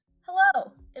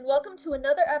and welcome to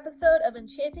another episode of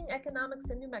Enchanting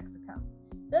Economics in New Mexico.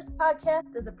 This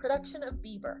podcast is a production of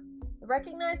Bieber, the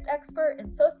recognized expert in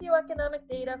socioeconomic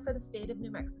data for the state of New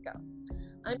Mexico.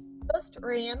 I'm host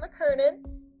Rayanne McKernan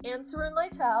and Sarun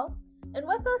Lytle, and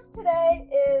with us today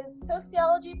is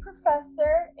sociology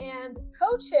professor and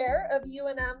co-chair of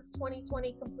UNM's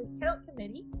 2020 Complete Count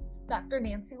Committee, Dr.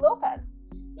 Nancy Lopez.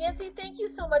 Nancy, thank you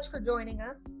so much for joining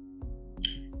us.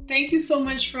 Thank you so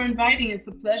much for inviting. It's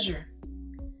a pleasure.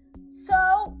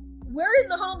 So we're in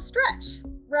the home stretch,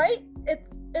 right?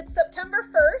 It's September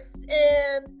 1st,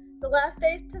 and the last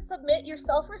day to submit your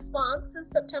self-response is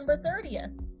September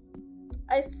 30th.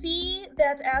 I see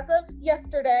that as of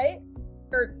yesterday,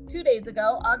 or 2 days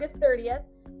ago, August 30th,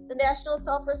 the national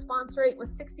self-response rate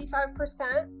was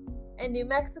 65%, and New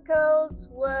Mexico's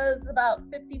was about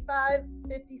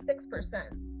 55-56%.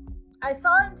 I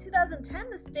saw in 2010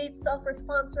 the state's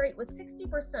self-response rate was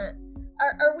 60%.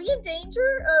 Are we in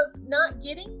danger of not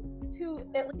getting to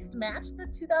at least match the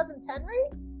 2010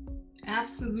 rate?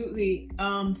 Absolutely.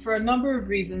 For a number of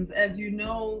reasons. As you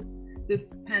know,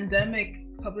 this pandemic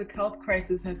public health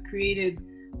crisis has created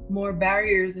more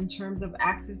barriers in terms of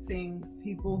accessing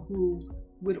people who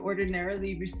would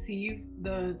ordinarily receive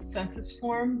the census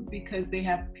form because they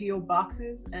have P.O.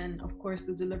 boxes, and of course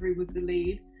the delivery was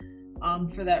delayed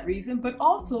for that reason, but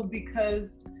also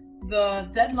because the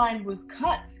deadline was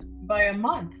cut by a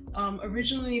month.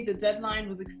 Originally the deadline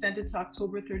was extended to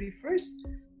October 31st,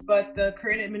 but the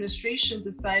current administration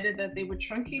decided that they would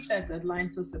truncate that deadline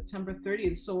till September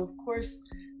 30th. So of course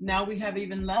now we have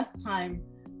even less time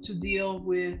to deal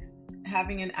with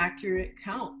having an accurate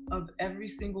count of every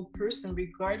single person,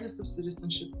 regardless of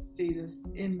citizenship status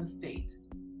in the state.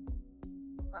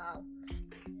 Wow.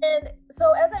 And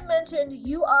so, as I mentioned,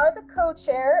 you are the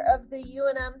co-chair of the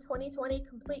UNM 2020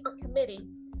 Complete Count Committee.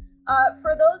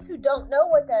 For those who don't know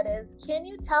what that is, can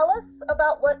you tell us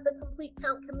about what the Complete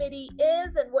Count Committee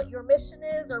is and what your mission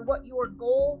is or what your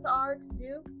goals are to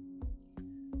do?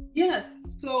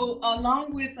 Yes, so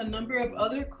along with a number of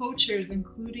other co-chairs,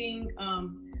 including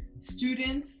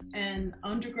students and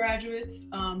undergraduates,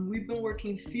 we've been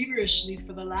working feverishly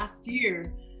for the last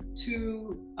year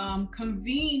to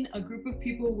convene a group of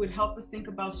people who would help us think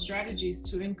about strategies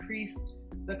to increase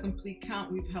the complete count.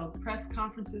 We've held press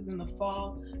conferences in the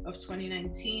fall of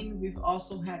 2019. We've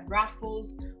also had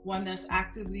raffles, one that's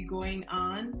actively going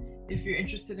on. If you're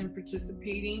interested in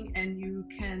participating and you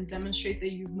can demonstrate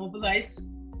that you've mobilized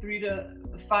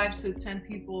 5 to 10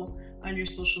 people on your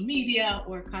social media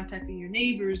or contacting your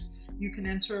neighbors, you can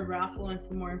enter a raffle, and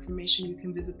for more information you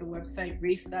can visit the website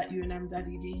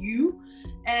race.unm.edu.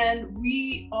 And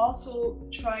we also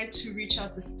try to reach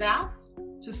out to staff,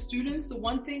 to students. The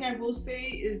one thing I will say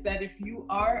is that if you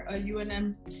are a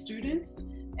UNM student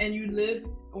and you live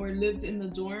or lived in the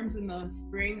dorms in the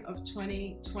spring of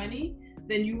 2020,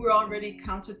 then you were already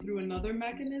counted through another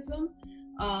mechanism,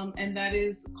 and that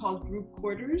is called group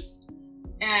quarters.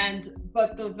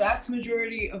 But the vast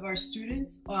majority of our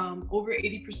students, over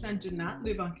 80%, do not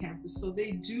live on campus. So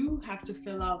they do have to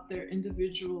fill out their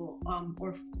individual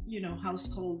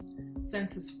household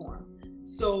census form.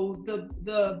 So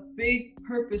the big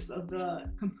purpose of the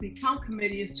Complete Count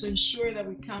Committee is to ensure that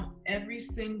we count every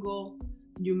single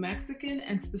New Mexican,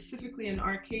 and specifically in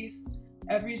our case,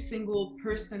 every single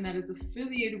person that is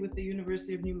affiliated with the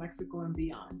University of New Mexico and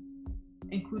beyond,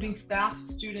 including staff,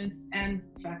 students, and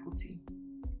faculty.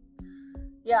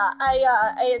 Yeah,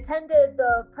 I attended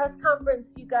the press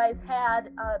conference you guys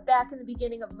had back in the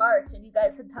beginning of March, and you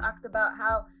guys had talked about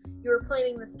how you were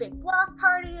planning this big block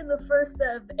party in the 1st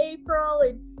of April,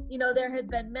 and there had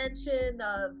been mention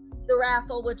of the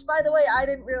raffle, which, by the way, I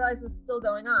didn't realize was still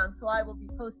going on, so I will be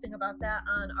posting about that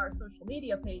on our social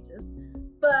media pages.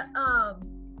 But I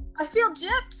feel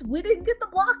gypped. We didn't get the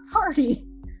block party.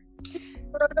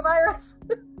 Coronavirus.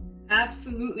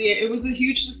 Absolutely. It was a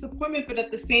huge disappointment, but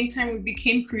at the same time, we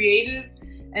became creative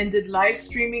and did live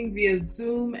streaming via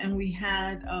Zoom, and we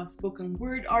had spoken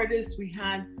word artists. We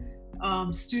had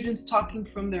students talking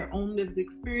from their own lived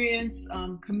experience,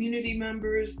 community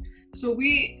members. So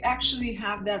we actually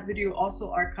have that video also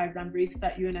archived on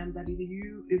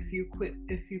race.unm.edu. If you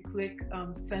click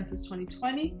Census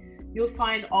 2020, you'll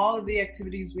find all of the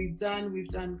activities we've done. We've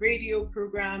done radio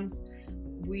programs.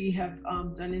 We have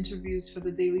done interviews for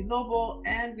the Daily Lobo,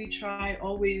 and we try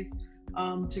always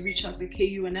to reach out to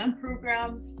KUNM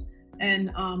programs.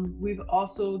 And we've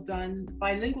also done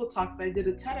bilingual talks. I did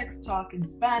a TEDx talk in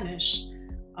Spanish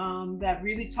that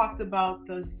really talked about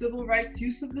the civil rights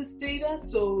use of this data.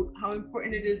 So how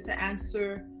important it is to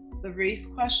answer the race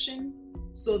question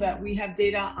so that we have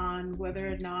data on whether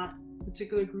or not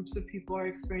particular groups of people are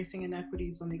experiencing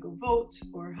inequities when they go vote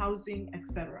or housing,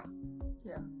 etc.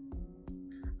 Yeah.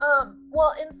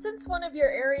 Well, and since one of your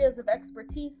areas of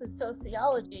expertise is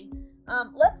sociology,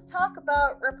 let's talk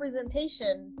about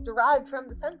representation derived from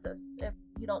the census, if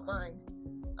you don't mind.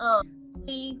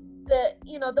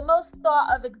 The most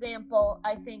thought of example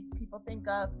I think people think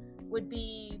of would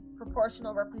be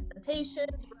proportional representation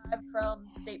derived from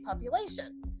state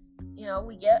population.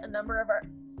 We get a number of our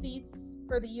seats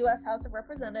for the U.S. House of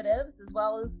Representatives, as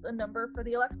well as a number for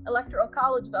the electoral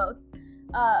college votes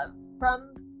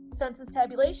from census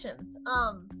tabulations.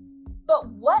 But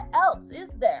what else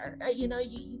is there?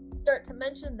 You start to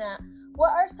mention that.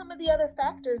 What are some of the other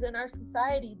factors in our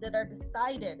society that are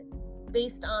decided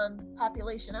based on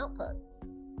population output?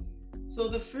 So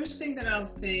the first thing that I'll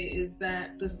say is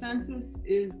that the census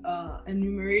is an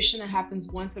enumeration that happens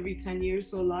once every 10 years.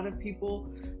 So a lot of people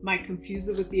might confuse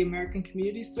it with the American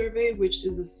Community Survey, which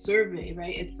is a survey,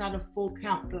 right? It's not a full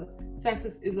count. The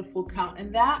census is a full count.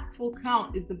 And that full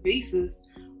count is the basis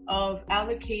of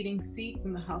allocating seats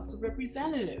in the House of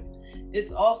Representatives.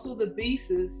 It's also the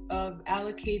basis of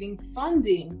allocating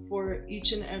funding for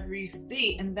each and every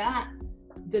state. And that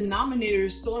denominator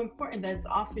is so important that it's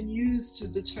often used to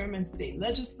determine state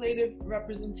legislative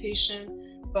representation,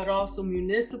 but also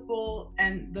municipal,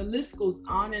 and the list goes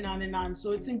on and on and on.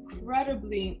 So it's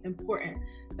incredibly important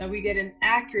that we get an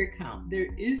accurate count. There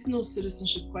is no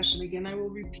citizenship question. Again, I will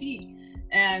repeat.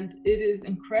 And it is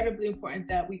incredibly important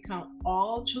that we count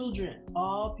all children,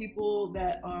 all people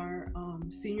that are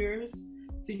seniors,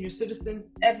 senior citizens,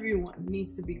 everyone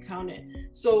needs to be counted.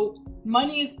 So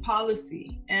money is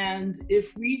policy. And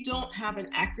if we don't have an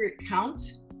accurate count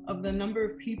of the number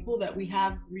of people that we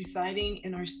have residing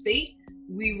in our state,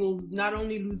 we will not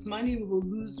only lose money, we will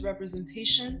lose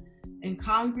representation in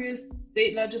Congress,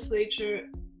 state legislature,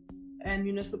 and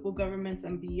municipal governments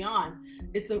and beyond.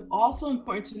 It's also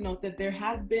important to note that there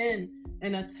has been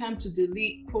an attempt to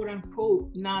delete quote unquote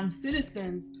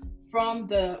non-citizens from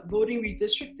the voting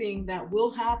redistricting that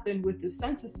will happen with the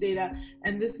census data.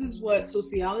 And this is what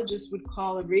sociologists would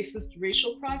call a racist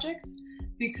racial project,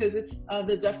 because it's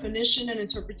the definition and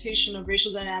interpretation of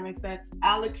racial dynamics that's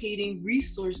allocating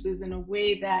resources in a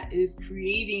way that is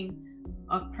creating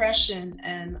oppression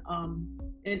and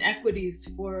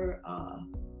inequities for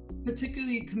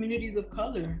particularly communities of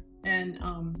color and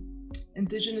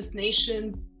indigenous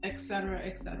nations, et cetera,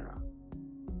 et cetera.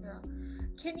 Yeah.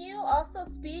 Can you also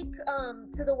speak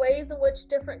to the ways in which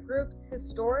different groups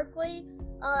historically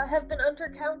have been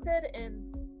undercounted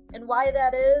and why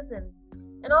that is,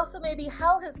 and also maybe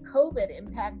how has COVID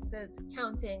impacted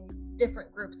counting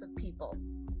different groups of people?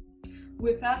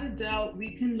 Without a doubt,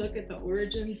 we can look at the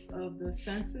origins of the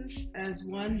census as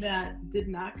one that did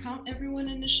not count everyone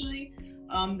initially.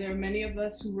 There are many of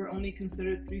us who were only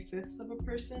considered 3/5 of a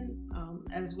person,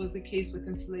 as was the case with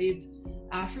enslaved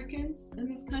Africans in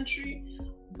this country.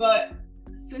 But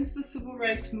since the civil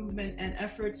rights movement and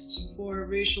efforts for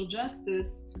racial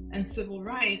justice and civil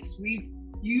rights, we've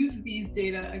used these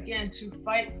data again to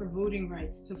fight for voting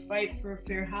rights, to fight for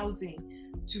fair housing,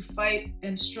 to fight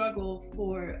and struggle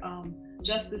for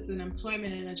justice and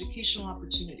employment and educational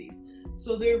opportunities.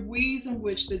 So there are ways in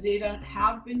which the data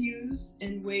have been used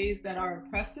in ways that are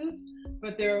oppressive,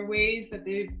 but there are ways that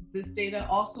this data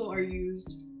also are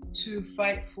used to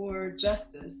fight for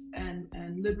justice and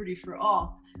liberty for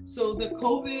all. So the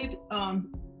COVID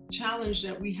challenge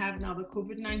that we have now, the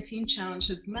COVID-19 challenge,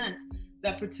 has meant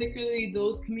that particularly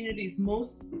those communities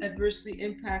most adversely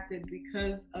impacted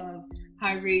because of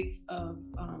high rates of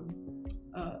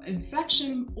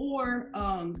infection or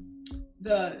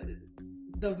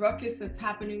the ruckus that's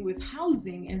happening with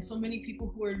housing and so many people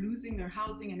who are losing their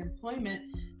housing and employment,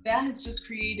 that has just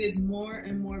created more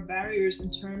and more barriers in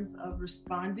terms of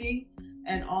responding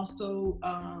and also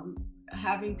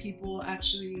having people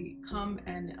actually come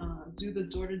and do the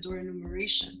door-to-door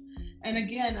enumeration. And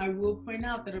again, I will point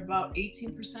out that about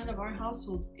 18% of our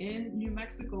households in New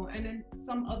Mexico and in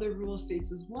some other rural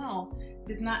states as well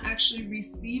did not actually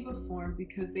receive a form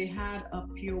because they had a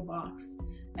PO box.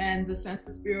 And the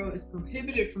Census Bureau is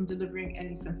prohibited from delivering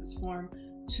any census form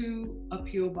to a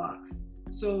PO box.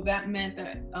 So that meant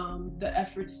that the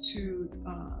efforts to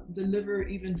deliver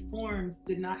even forms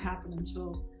did not happen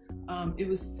until it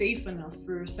was safe enough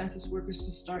for census workers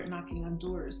to start knocking on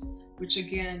doors, which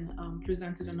again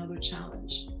presented another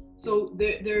challenge. So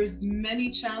there's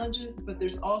many challenges, but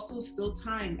there's also still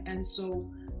time. And so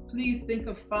please think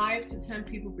of 5 to 10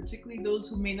 people, particularly those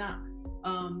who may not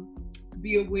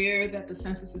be aware that the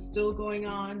census is still going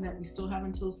on, that we still have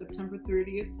until September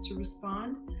 30th to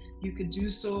respond. You could do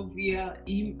so via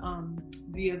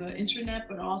the internet,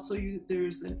 but also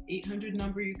there's an 800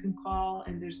 number you can call,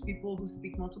 and there's people who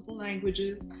speak multiple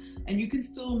languages, and you can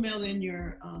still mail in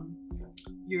your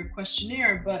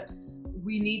questionnaire. But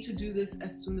we need to do this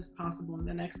as soon as possible in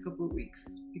the next couple of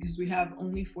weeks because we have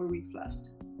only 4 weeks left.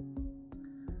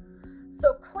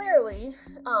 So clearly,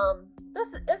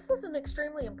 this is an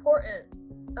extremely important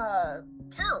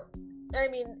count. I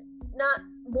mean, not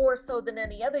more so than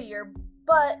any other year,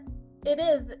 but it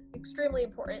is extremely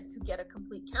important to get a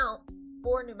complete count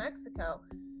for New Mexico.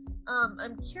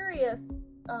 I'm curious,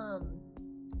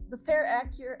 the Fair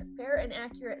and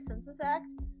Accurate Census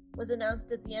Act was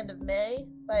announced at the end of May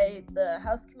by the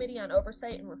House Committee on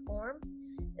Oversight and Reform.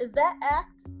 Is that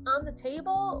act on the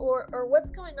table, or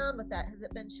what's going on with that? Has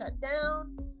it been shut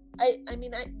down?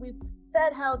 We've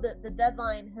said how the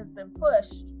deadline has been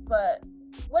pushed, but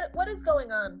what is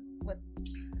going on with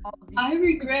all of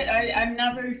these? I'm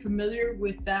not very familiar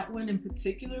with that one in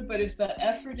particular, but if the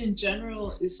effort in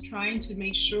general is trying to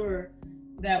make sure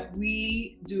that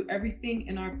we do everything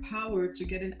in our power to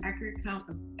get an accurate count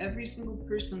of every single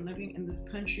person living in this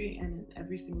country and in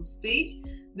every single state,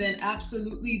 then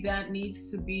absolutely that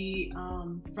needs to be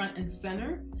front and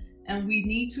center. And we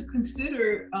need to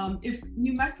consider, if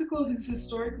New Mexico has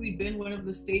historically been one of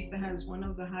the states that has one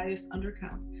of the highest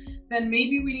undercounts, then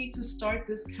maybe we need to start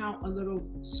this count a little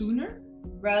sooner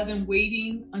rather than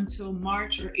waiting until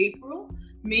March or April.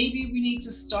 Maybe we need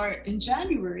to start in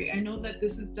January. I know that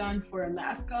this is done for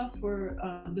Alaska for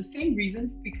the same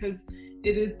reasons, because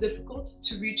it is difficult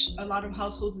to reach a lot of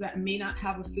households that may not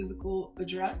have a physical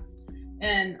address.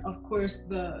 And of course,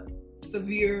 the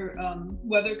severe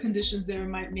weather conditions there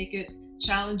might make it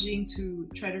challenging to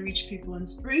try to reach people in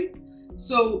spring.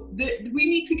 So we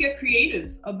need to get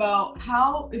creative about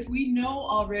how, if we know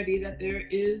already that there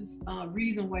is a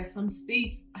reason why some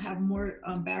states have more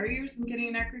barriers in getting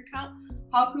an accurate count,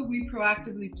 how could we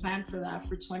proactively plan for that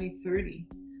for 2030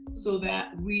 so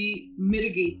that we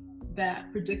mitigate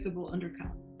that predictable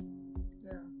undercount?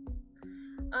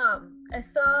 Yeah. I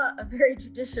saw a very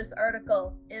judicious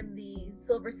article in the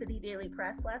Silver City Daily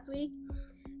Press last week,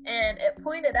 and it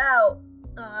pointed out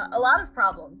a lot of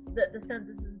problems that the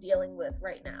census is dealing with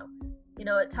right now. You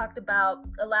know, it talked about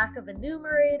a lack of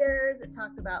enumerators, it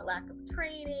talked about lack of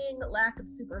training, lack of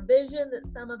supervision that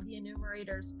some of the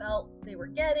enumerators felt they were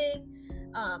getting,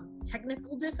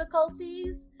 technical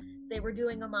difficulties. They were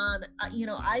doing them on,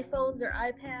 iPhones or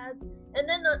iPads, and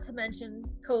then not to mention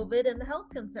COVID and the health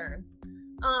concerns.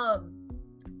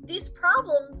 These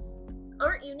problems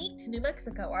aren't unique to New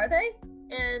Mexico, are they?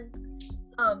 And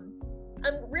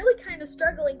I'm really kind of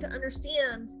struggling to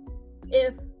understand,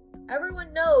 if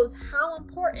everyone knows how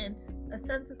important a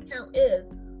census count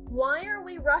is, why are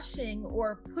we rushing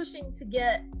or pushing to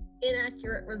get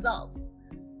inaccurate results?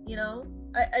 You know,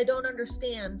 I don't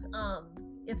understand.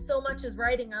 If so much is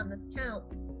riding on this count,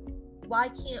 why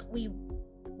can't we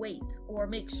wait or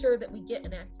make sure that we get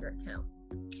an accurate count?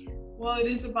 Well, it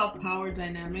is about power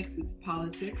dynamics, it's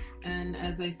politics. And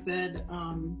as I said,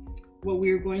 what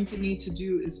we're going to need to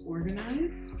do is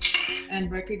organize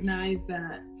and recognize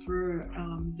that for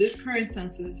this current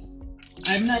census,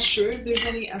 I'm not sure if there's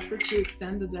any effort to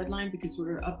extend the deadline because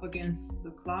we're up against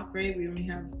the clock, right? We only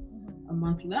have a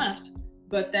month left,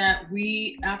 but that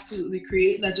we absolutely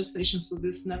create legislation so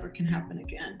this never can happen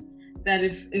again. That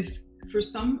if for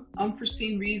some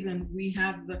unforeseen reason we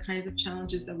have the kinds of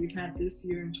challenges that we've had this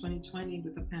year in 2020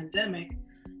 with the pandemic,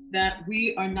 that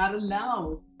we are not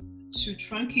allowed to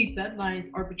truncate deadlines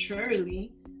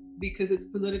arbitrarily because it's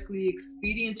politically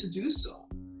expedient to do so,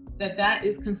 that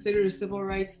is considered a civil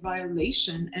rights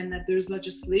violation, and that there's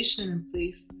legislation in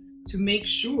place to make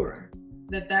sure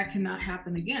that cannot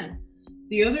happen again.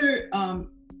 The other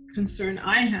concern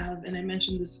I have, and I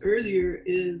mentioned this earlier,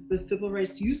 is the civil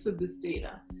rights use of this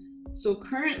data. So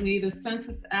currently the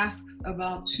census asks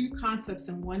about two concepts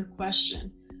in one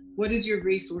question. What is your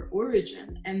race or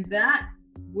origin? And that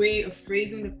way of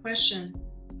phrasing the question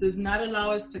does not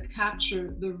allow us to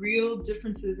capture the real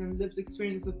differences in lived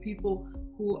experiences of people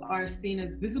who are seen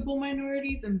as visible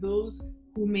minorities and those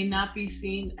who may not be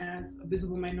seen as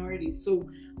visible minorities. So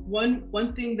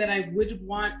one thing that I would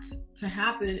want to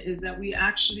happen is that we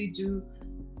actually do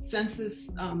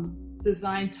census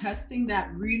design testing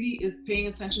that really is paying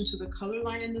attention to the color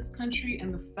line in this country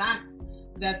and the fact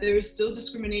that there is still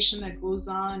discrimination that goes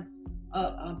on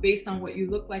based on what you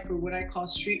look like, or what I call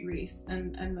street race.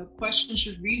 And the question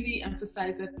should really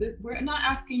emphasize that we're not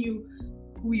asking you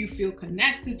who you feel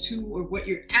connected to or what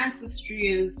your ancestry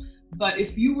is, But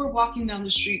if you were walking down the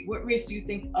street, what race do you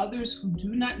think others who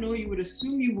do not know you would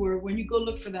assume you were when you go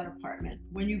look for that apartment,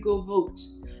 when you go vote,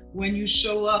 when you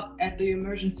show up at the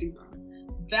emergency room?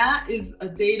 That is a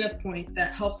data point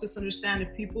that helps us understand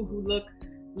if people who look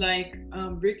like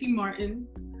Ricky Martin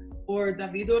or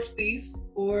David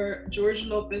Ortiz or George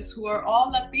Lopez, who are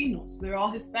all Latinos, they're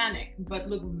all Hispanic, but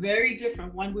look very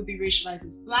different. One would be racialized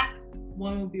as Black,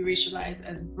 one would be racialized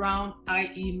as brown,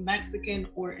 i.e. Mexican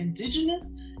or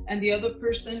indigenous, and the other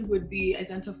person would be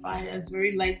identified as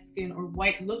very light-skinned or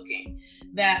white-looking,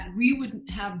 that we would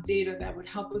have data that would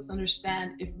help us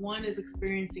understand if one is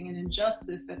experiencing an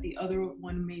injustice that the other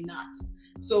one may not.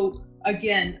 So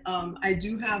again, I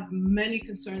do have many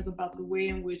concerns about the way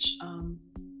in which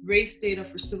race data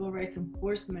for civil rights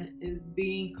enforcement is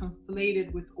being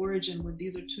conflated with origin, when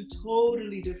these are two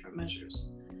totally different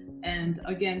measures. And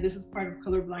again, this is part of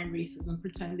colorblind racism,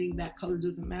 pretending that color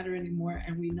doesn't matter anymore.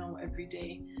 And we know every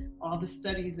day, all the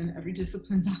studies in every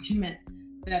discipline document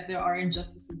that there are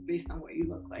injustices based on what you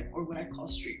look like, or what I call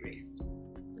street race.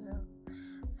 Yeah.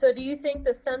 So do you think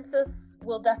the census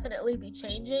will definitely be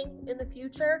changing in the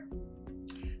future?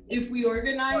 If we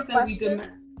organize and we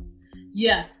demand.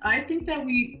 Yes, I think that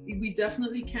we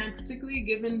definitely can, particularly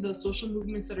given the social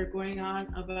movements that are going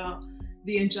on about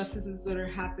the injustices that are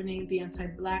happening, the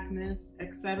anti-Blackness,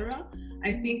 etc.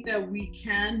 I think that we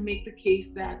can make the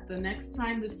case that the next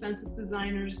time the census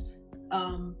designers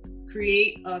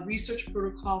create a research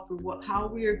protocol for how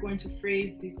we are going to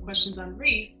phrase these questions on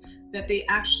race, that they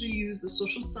actually use the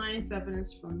social science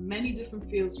evidence from many different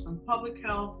fields, from public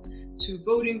health to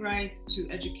voting rights to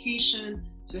education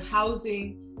to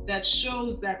housing, that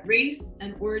shows that race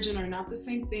and origin are not the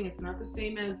same thing. It's not the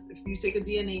same as if you take a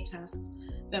DNA test,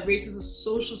 that race is a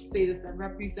social status that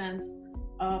represents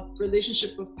a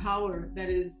relationship of power that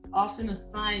is often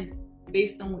assigned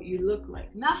based on what you look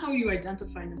like. Not how you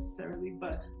identify necessarily,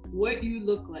 but what you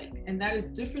look like. And that is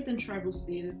different than tribal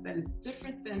status, that is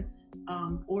different than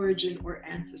origin or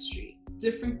ancestry.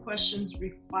 Different questions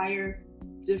require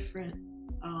different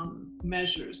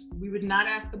measures. We would not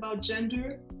ask about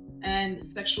gender and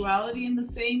sexuality in the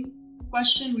same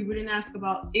question. We wouldn't ask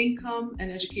about income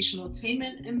and educational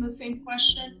attainment in the same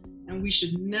question. And we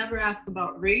should never ask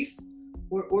about race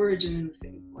or origin in the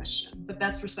same question. But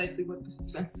that's precisely what the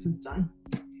census has done.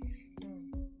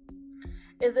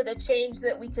 Is it a change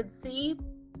that we could see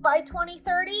by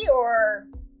 2030 or?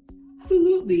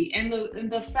 Absolutely. And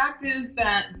the fact is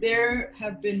that there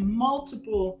have been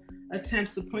multiple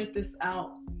attempts to point this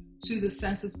out to the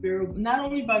Census Bureau, not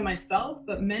only by myself,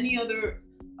 but many other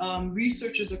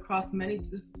researchers across many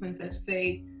disciplines that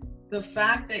say the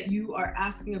fact that you are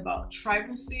asking about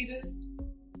tribal status,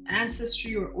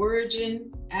 ancestry or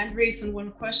origin, and race in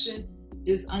one question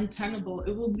is untenable.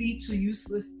 It will lead to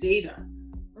useless data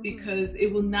because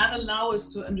it will not allow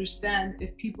us to understand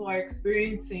if people are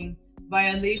experiencing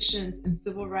violations in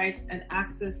civil rights and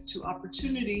access to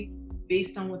opportunity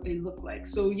based on what they look like.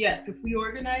 So yes, if we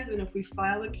organize and if we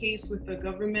file a case with the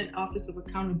Government Office of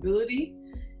Accountability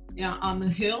on the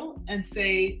Hill and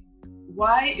say,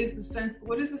 what is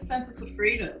the census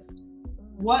afraid of?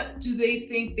 What do they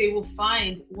think they will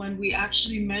find when we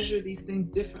actually measure these things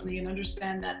differently and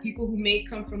understand that people who may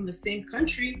come from the same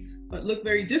country but look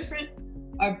very different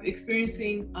are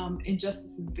experiencing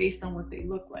injustices based on what they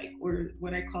look like, or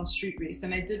what I call street race.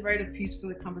 And I did write a piece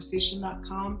for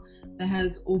theconversation.com that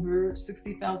has over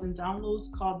 60,000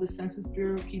 downloads called "The Census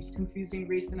Bureau Keeps Confusing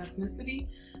Race and Ethnicity,"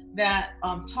 that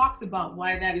talks about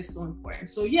why that is so important.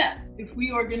 So yes, if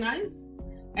we organize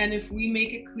and if we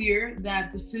make it clear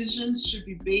that decisions should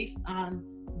be based on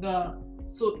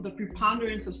the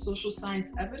preponderance of social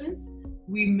science evidence,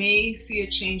 we may see a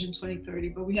change in 2030,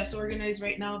 but we have to organize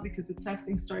right now because the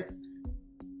testing starts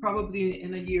probably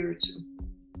in a year or two.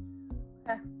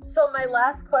 Okay. So my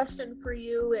last question for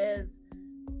you is,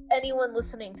 anyone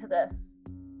listening to this,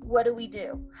 what do we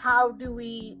do? How do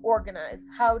we organize?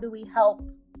 How do we help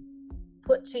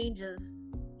put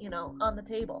changes, on the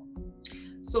table?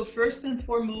 So first and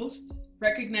foremost,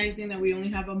 recognizing that we only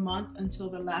have a month until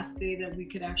the last day that we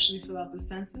could actually fill out the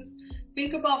census,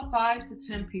 think about 5 to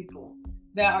 10 people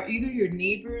that are either your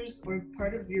neighbors or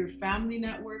part of your family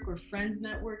network or friends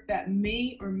network that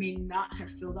may or may not have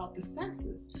filled out the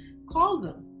census. Call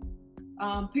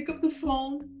them, pick up the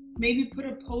phone, maybe put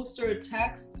a post or a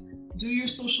text, do your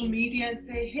social media and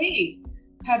say, hey,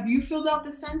 have you filled out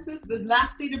the census? The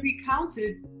last day to be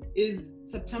counted is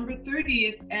September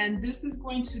 30th, and this is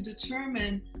going to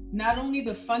determine not only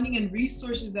the funding and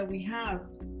resources that we have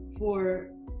for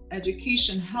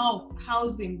education, health,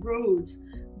 housing, roads,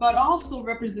 but also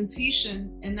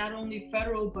representation in not only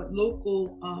federal but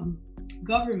local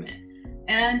government.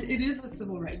 And it is a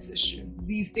civil rights issue.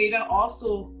 These data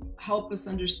also help us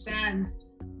understand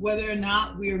whether or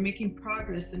not we are making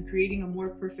progress in creating a more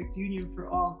perfect union for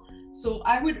all. So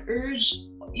I would urge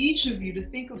each of you to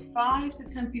think of 5 to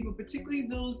 10 people, particularly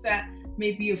those that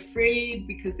may be afraid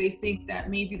because they think that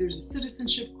maybe there's a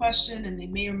citizenship question and they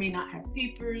may or may not have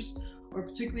papers, or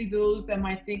particularly those that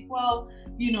might think, well,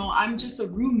 I'm just a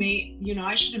roommate,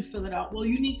 I shouldn't fill it out. Well,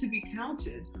 you need to be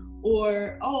counted.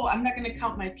 Or, oh, I'm not going to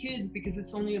count my kids because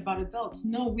it's only about adults.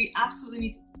 No, we absolutely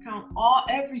need to count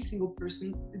every single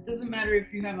person. It doesn't matter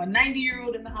if you have a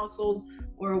 90-year-old in the household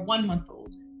or a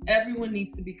 1-month-old. Everyone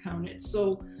needs to be counted.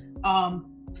 So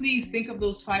please think of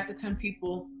those 5 to 10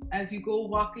 people as you go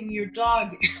walking your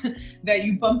dog that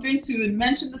you bump into and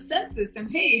mention the census. And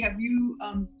hey, have you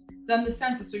done the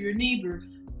census? Or your neighbor?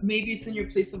 Maybe it's in your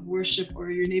place of worship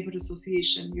or your neighborhood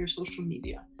association, your social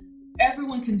media.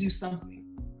 Everyone can do something.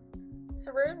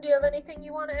 Saroon, do you have anything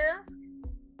you want to ask?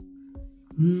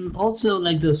 Also,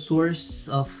 like the source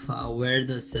of where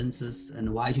the census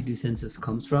and why to do census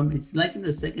comes from, it's like in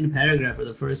the second paragraph or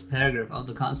the first paragraph of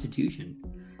the Constitution,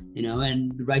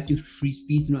 and the right to free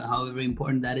speech, however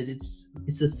important that is,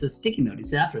 it's just a sticky note,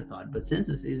 it's afterthought, but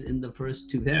census is in the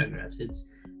first 2 paragraphs. It's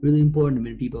really important.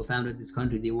 When people founded this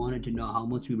country, they wanted to know how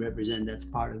much we represent. That's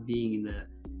part of being in the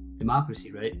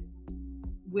democracy, right?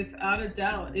 Without a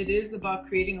doubt, it is about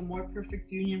creating a more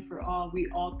perfect union for all. We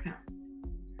all count.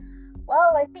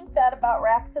 Well, I think that about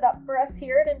wraps it up for us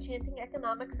here at Enchanting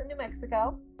Economics in New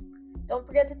Mexico. Don't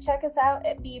forget to check us out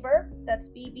at Beber, that's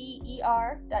bber.unm.edu,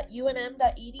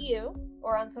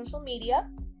 or on social media.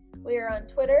 We are on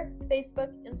Twitter,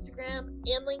 Facebook, Instagram,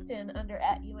 and LinkedIn under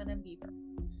 @UNMBeber.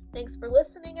 Thanks for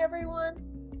listening, everyone.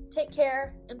 Take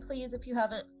care, and please, if you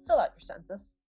haven't, fill out your census.